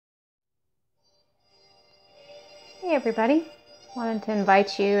Hey everybody, wanted to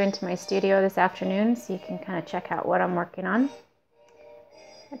invite you into my studio this afternoon so you can kind of check out what I'm working on.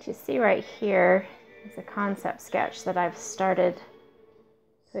 What you see right here is a concept sketch that I've started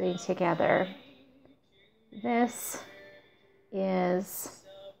putting together. This is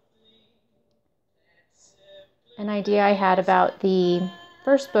an idea I had about the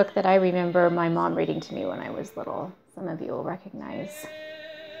first book that I remember my mom reading to me when I was little. Some of you will recognize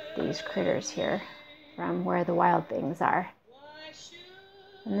these critters here from Where the Wild Things Are.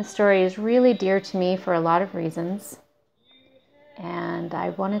 And this story is really dear to me for a lot of reasons. And I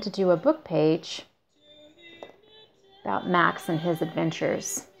wanted to do a book page about Max and his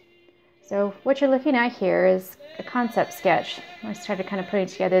adventures. So what you're looking at here is a concept sketch. I started kind of putting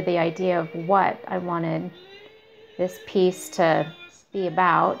together the idea of what I wanted this piece to be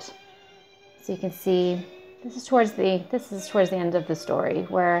about. So you can see this is towards the end of the story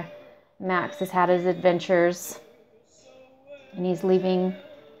where Max has had his adventures and he's leaving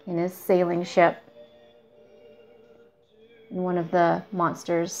in his sailing ship. And one of the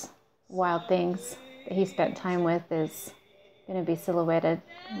monsters, wild things that he spent time with is going to be silhouetted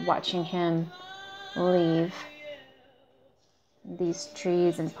watching him leave. These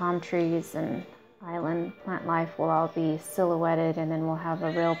trees and palm trees and island plant life will all be silhouetted, and then we'll have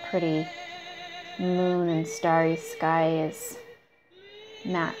a real pretty moon and starry sky as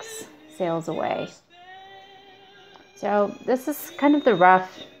Max sails away. So this is kind of the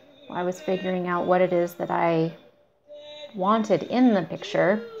rough. I was figuring out what it is that I wanted in the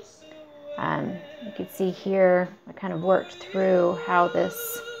picture. You can see here I kind of worked through how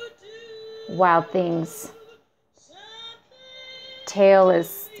this Wild Things tail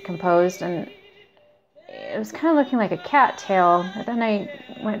is composed, and it was kind of looking like a cat tail. But then I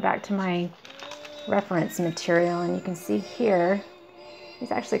went back to my reference material, and you can see here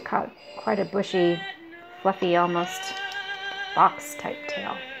he's actually caught quite a bushy, fluffy, almost fox-type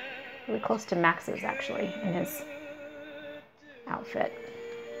tail. Really close to Max's, actually, in his outfit.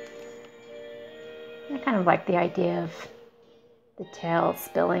 I kind of like the idea of the tail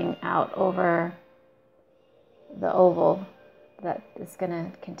spilling out over the oval that is going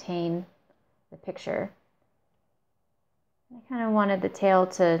to contain the picture. I kind of wanted the tail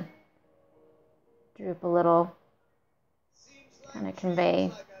to droop a little, kind of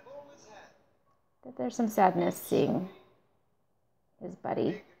convey that there's some sadness seeing his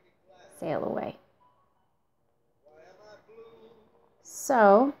buddy sail away.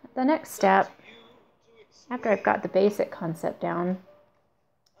 So the next step, after I've got the basic concept down,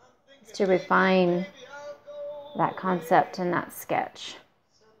 is to refine that concept in that sketch.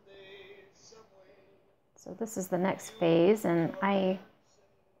 So this is the next phase, and I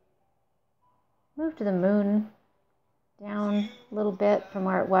moved the moon down a little bit from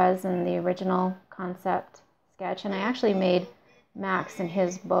where it was in the original concept sketch, and I actually made Max and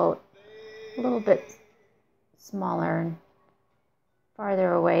his boat a little bit smaller and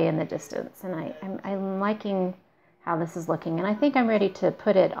farther away in the distance, and I'm liking how this is looking, and I think I'm ready to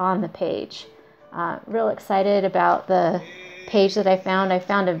put it on the page. Real excited about the page that I found. I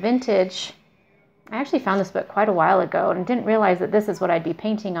found a vintage. I actually found this book quite a while ago and didn't realize that this is what I'd be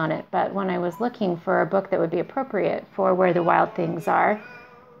painting on it, but when I was looking for a book that would be appropriate for Where the Wild Things Are,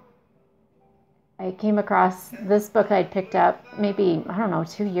 I came across this book I'd picked up maybe,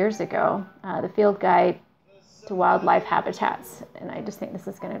 2 years ago, The Field Guide to Wildlife Habitats, and I just think this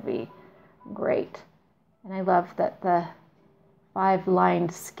is going to be great. And I love that the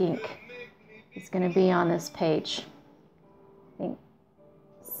 5-lined skink is going to be on this page. I think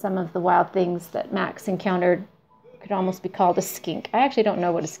some of the wild things that Max encountered could almost be called a skink. I actually don't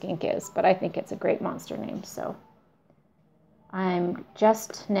know what a skink is, but I think it's a great monster name. So I'm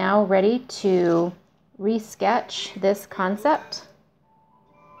just now ready to re-sketch this concept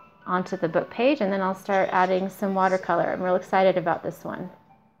onto the book page, and then I'll start adding some watercolor. I'm real excited about this one.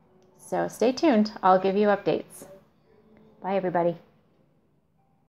 So stay tuned. I'll give you updates. Bye, everybody.